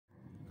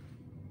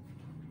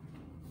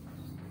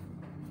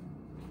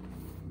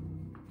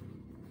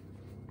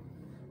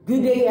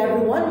Good day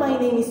everyone, my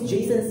name is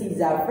Jason C.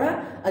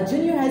 Zafra, a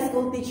junior high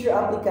school teacher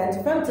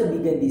applicant from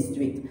Tubigan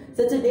District.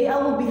 So today I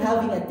will be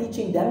having a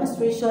teaching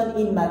demonstration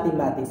in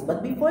mathematics.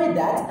 But before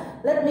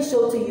that, let me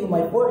show to you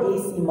my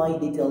 4AC My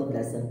detailed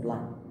lesson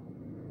plan.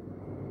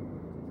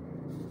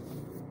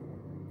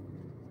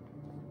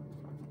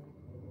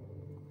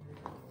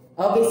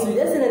 Okay,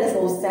 students, let us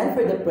all stand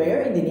for the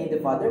prayer in the name of the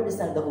Father, the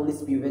Son, and the Holy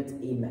Spirit.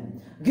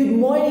 Amen. Good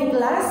morning,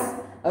 class.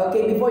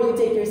 Okay, before you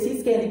take your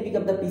seats, kindly pick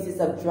up the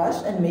pieces of trash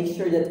and make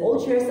sure that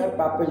all chairs are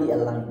properly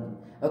aligned.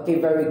 Okay,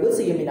 very good.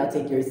 So you may now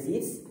take your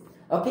seats.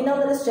 Okay, now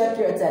let us check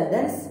your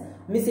attendance.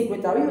 Miss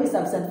Secretary, who is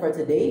absent for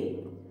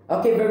today?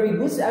 Okay, very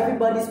good. So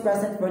everybody is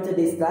present for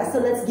today's class. So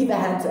let's give a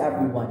hand to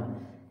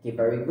everyone. Okay,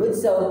 very good.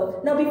 So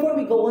now before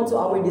we go on to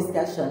our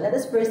discussion, let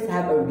us first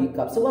have a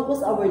recap. So what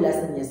was our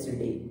lesson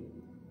yesterday?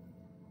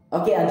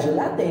 Okay,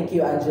 Angela. Thank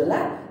you,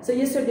 Angela. So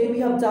yesterday we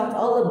have talked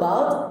all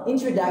about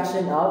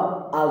introduction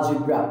of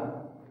algebra.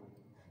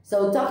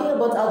 So talking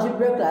about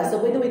algebra class, so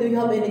by the way, do you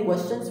have any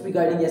questions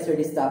regarding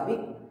yesterday's topic?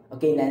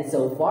 Okay, none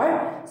so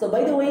far. So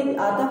by the way,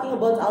 talking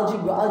about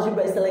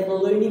algebra is like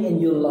learning a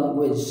new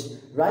language,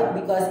 right?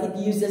 Because it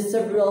uses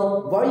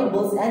several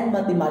variables and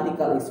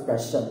mathematical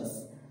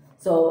expressions.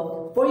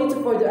 So for you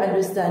to further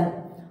understand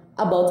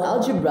about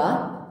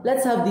algebra,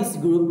 let's have this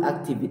group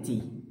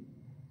activity.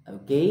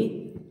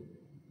 Okay?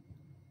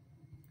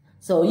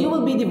 So you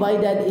will be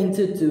divided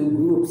into two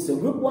groups. So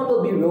group 1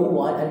 will be row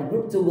 1 and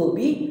group 2 will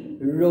be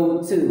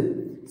row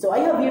 2. So I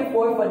have here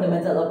 4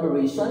 fundamental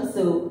operations.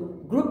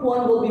 So group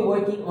 1 will be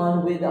working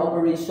on with the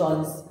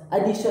operations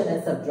addition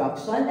and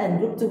subtraction, and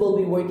group 2 will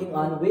be working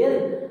on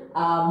with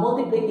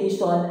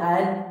multiplication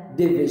and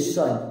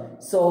division.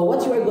 So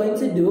what you are going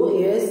to do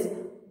is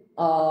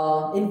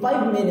in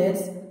 5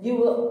 minutes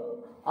you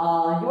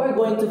are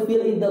going to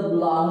fill in the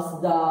blanks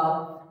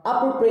the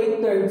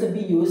appropriate term to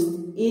be used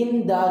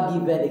in the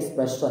given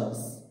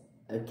expressions.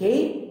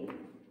 Okay?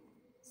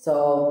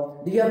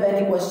 So, do you have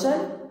any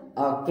question?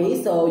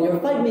 Okay, so your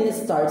 5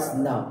 minutes starts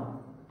now.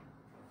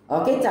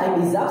 Okay,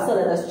 time is up, so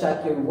let us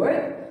check your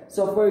work.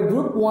 So, for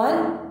group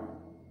 1,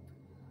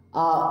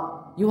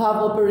 you have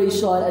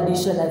operation,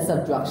 addition, and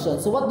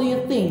subtraction. So, what do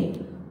you think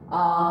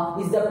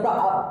is the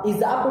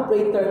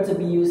appropriate term to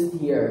be used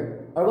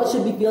here? Or what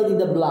should be filled in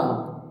the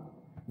blank?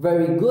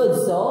 Very good.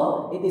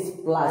 So, it is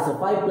plus. So,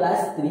 5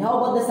 plus 3. How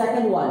about the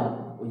second one?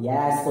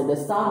 Yes. So, the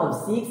sum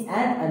of 6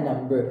 and a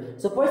number.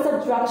 So, for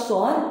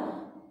subtraction,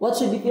 what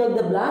should be filled in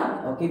the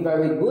blank? Okay,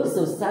 very good.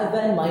 So,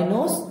 7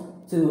 minus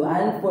 2.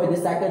 And for the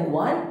second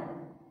one?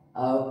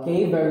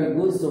 Okay, very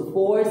good. So,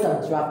 4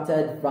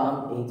 subtracted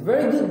from 8.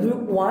 Very good,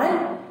 group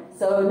 1.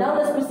 So, now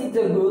let's proceed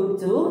to group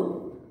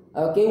 2.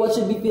 Okay, what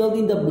should be filled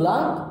in the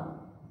blank?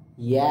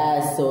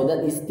 Yes. So,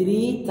 that is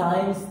 3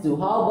 times 2.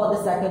 How about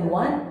the second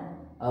one?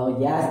 Oh,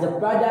 yes, the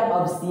product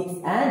of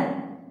 6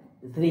 and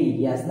 3.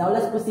 Yes, now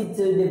let's proceed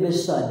to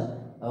division.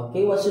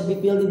 Okay, what should be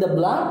filled in the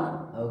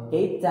blank?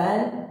 Okay,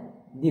 10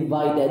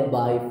 divided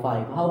by 5.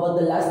 How about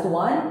the last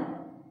one?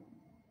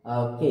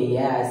 Okay,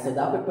 yes, so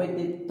the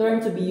appropriate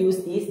term to be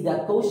used is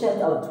the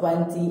quotient of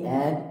 20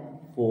 and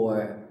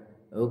 4.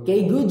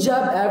 Okay, good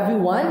job,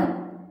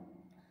 everyone.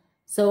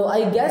 So,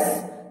 I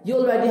guess you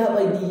already have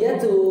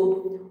idea to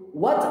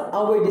what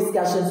our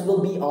discussions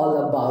will be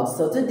all about.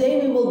 So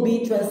today we will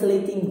be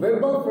translating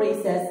verbal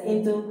phrases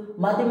into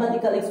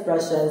mathematical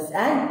expressions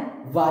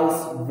and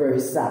vice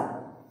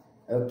versa.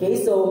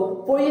 Okay,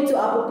 so for you to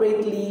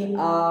appropriately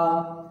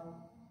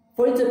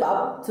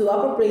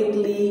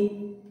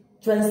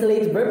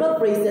translate verbal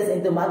phrases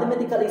into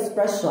mathematical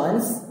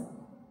expressions,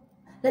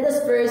 let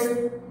us first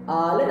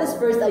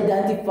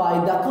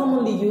identify the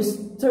commonly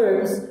used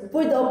terms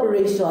for the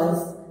operations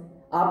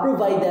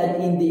provided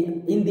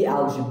in the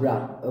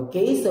algebra.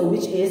 Okay, so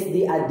which is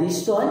the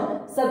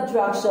addition,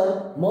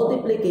 subtraction,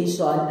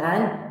 multiplication,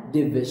 and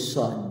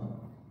division.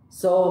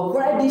 So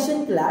for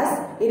addition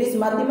class, it is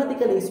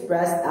mathematically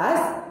expressed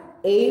as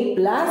A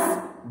plus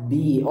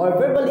B, or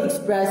verbally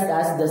expressed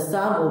as the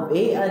sum of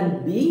A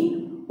and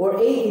B, or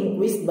A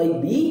increased by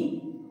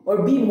B,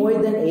 or B more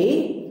than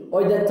A,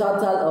 or the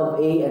total of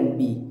A and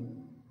B.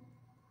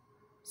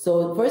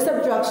 So for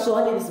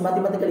subtraction, it is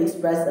mathematically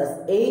expressed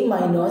as A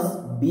minus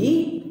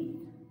B,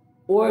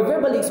 or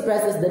verbally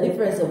expressed as the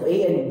difference of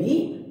A and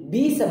B,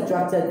 B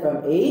subtracted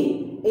from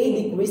A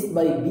decreased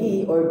by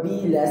B, or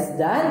B less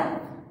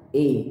than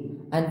A.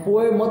 And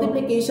for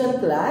multiplication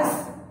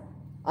class,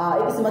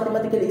 it is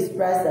mathematically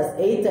expressed as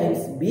A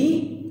times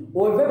B,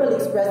 or verbally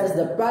expressed as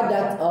the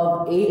product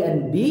of A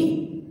and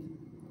B.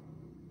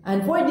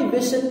 And for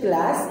division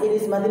class, it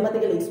is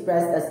mathematically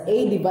expressed as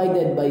A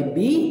divided by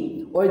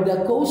B, or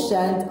the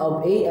quotient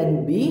of A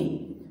and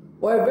B,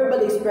 or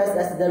verbally expressed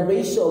as the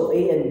ratio of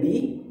A and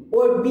B,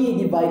 or B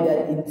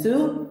divided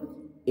into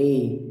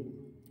A.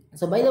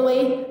 So by the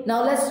way,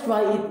 now let's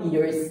try it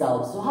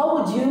yourself. So how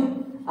would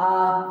you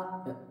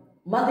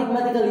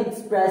mathematically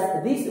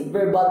express these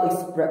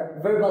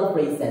verbal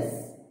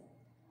phrases?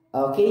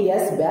 Okay,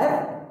 yes,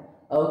 Beth?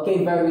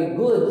 Okay, very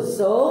good.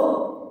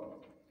 So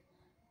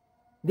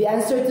The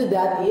answer to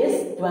that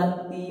is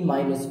 20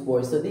 minus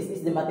 4. So this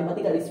is the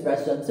mathematical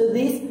expression to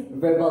these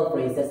verbal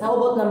phrases. How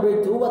about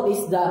number 2? What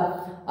is the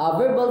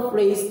verbal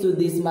phrase to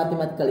these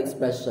mathematical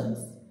expressions?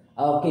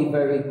 Okay,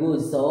 very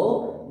good.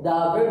 So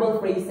the verbal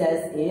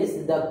phrases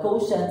is the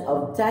quotient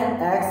of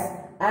 10x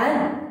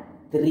and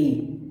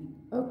 3.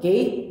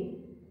 Okay?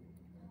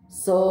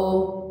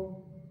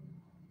 So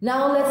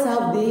now let's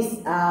have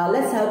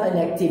an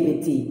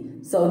activity.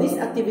 So this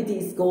activity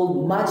is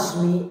called Match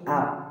Me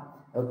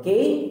Up.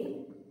 Okay?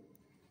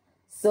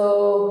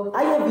 So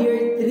I have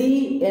here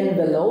 3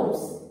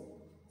 envelopes.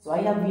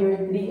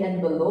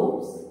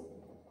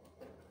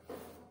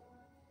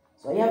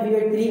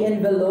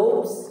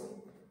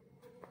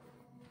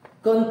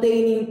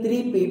 Containing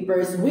 3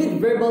 papers with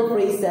verbal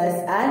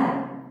phrases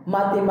and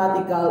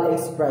mathematical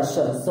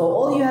expressions. So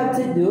all you have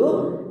to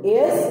do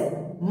is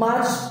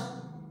match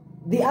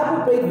the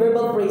appropriate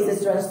verbal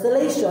phrases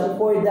translation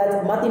for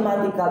that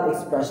mathematical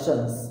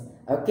expressions.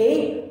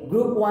 Okay?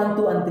 Group 1,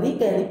 2, and 3,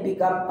 can you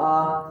pick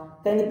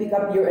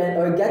up your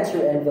or get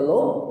your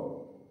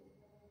envelope?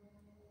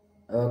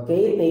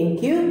 Okay,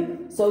 thank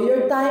you. So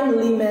your time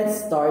limit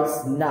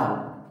starts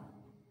now.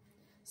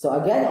 So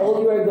again,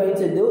 all you are going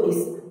to do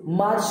is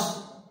match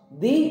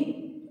the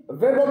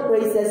verbal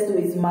phrases to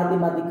its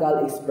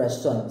mathematical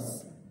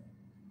expressions.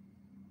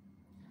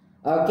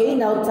 Okay,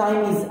 now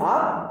time is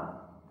up.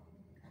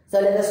 So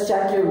let us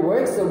check your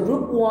work. So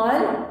group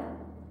 1,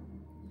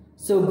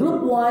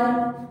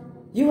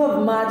 you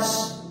have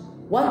matched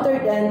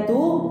 1/3 and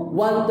 2,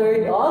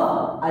 1/3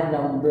 of a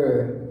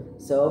number.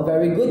 So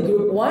very good,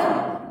 group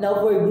 1.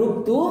 Now for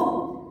group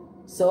 2,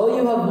 so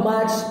you have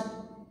matched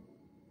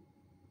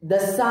the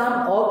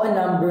sum of a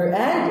number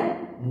and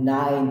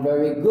 9.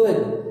 Very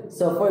good.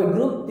 So for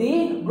group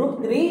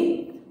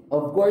 3,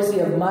 of course you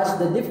have matched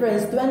the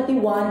difference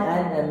 21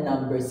 and a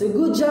number. So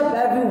good job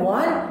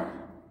everyone.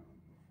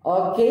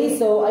 Okay,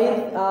 so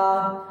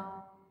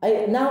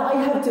now I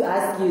have to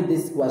ask you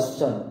this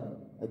question.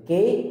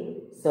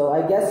 Okay, so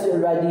I guess you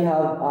already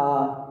have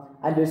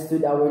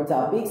understood our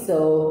topic.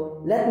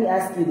 So let me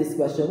ask you this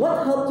question.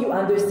 What helped you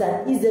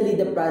understand easily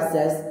the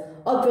process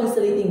of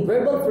translating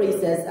verbal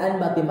phrases and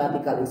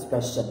mathematical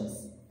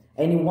expressions?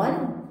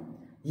 Anyone?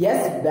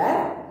 Yes,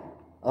 Beth?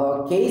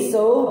 Okay,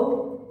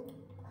 so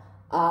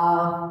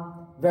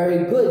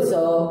very good.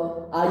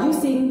 So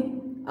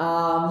using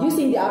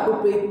the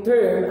appropriate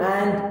term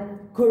and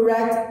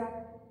correct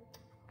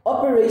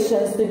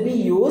operations to be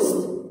used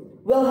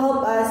will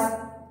help us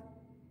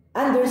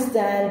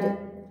understand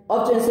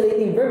of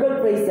translating verbal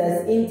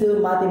phrases into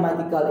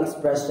mathematical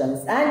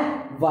expressions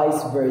and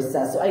vice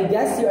versa. So I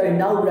guess you are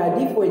now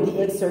ready for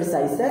the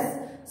exercises.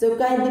 So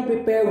kindly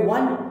prepare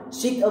one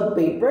sheet of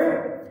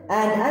paper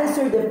and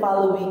answer the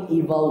following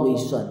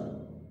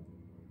evaluation.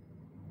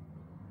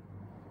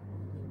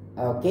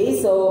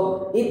 Okay,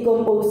 so it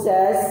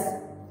composes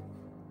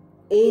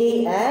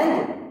A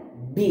and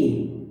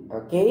B.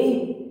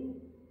 Okay.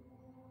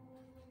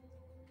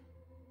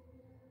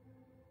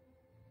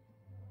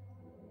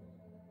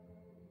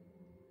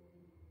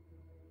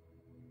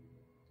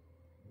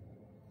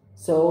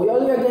 So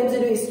all you are going to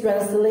do is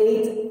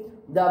translate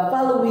the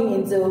following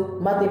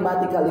into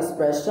mathematical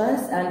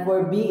expressions, and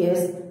for B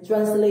is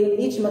translate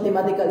each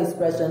mathematical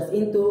expressions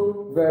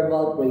into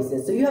verbal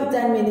phrases. So you have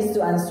 10 minutes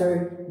to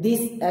answer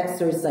these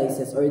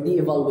exercises or the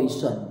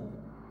evaluation.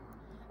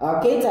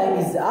 Okay, time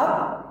is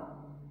up.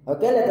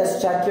 Okay, let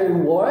us check your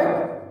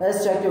work.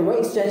 Let's check your work.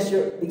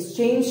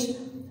 Exchange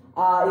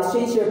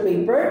your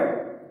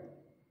paper.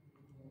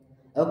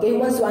 Okay, who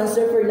wants to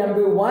answer for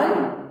number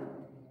 1?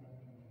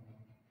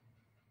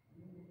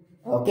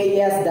 Okay,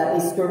 yes, that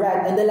is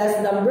correct. And the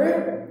last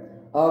number?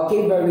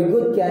 Okay, very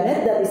good,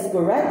 Kenneth. That is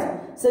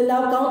correct. So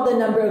now count the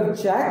number of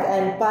check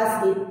and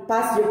pass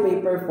your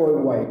paper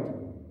forward.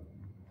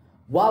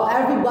 Wow,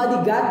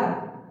 everybody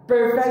got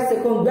perfect.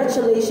 So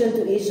congratulations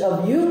to each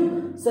of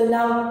you. So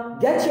now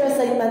get your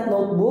assignment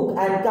notebook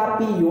and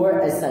copy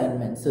your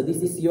assignment. So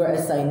this is your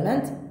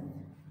assignment.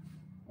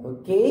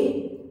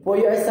 Okay. For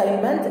your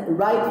assignment,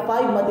 write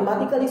 5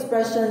 mathematical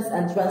expressions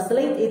and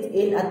translate it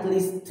in at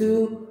least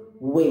 2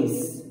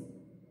 ways.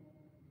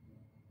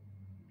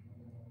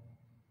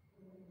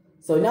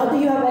 So now, do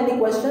you have any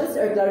questions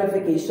or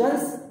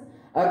clarifications?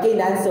 Okay,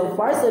 none so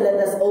far. So let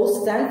us all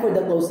stand for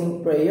the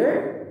closing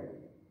prayer.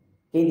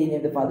 Okay, in the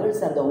name of the Father,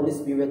 Son, and the Holy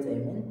Spirit.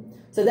 Amen.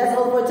 So that's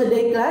all for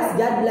today, class.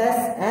 God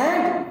bless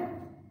and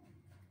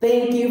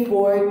thank you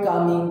for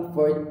coming.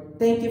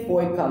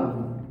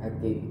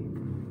 Okay.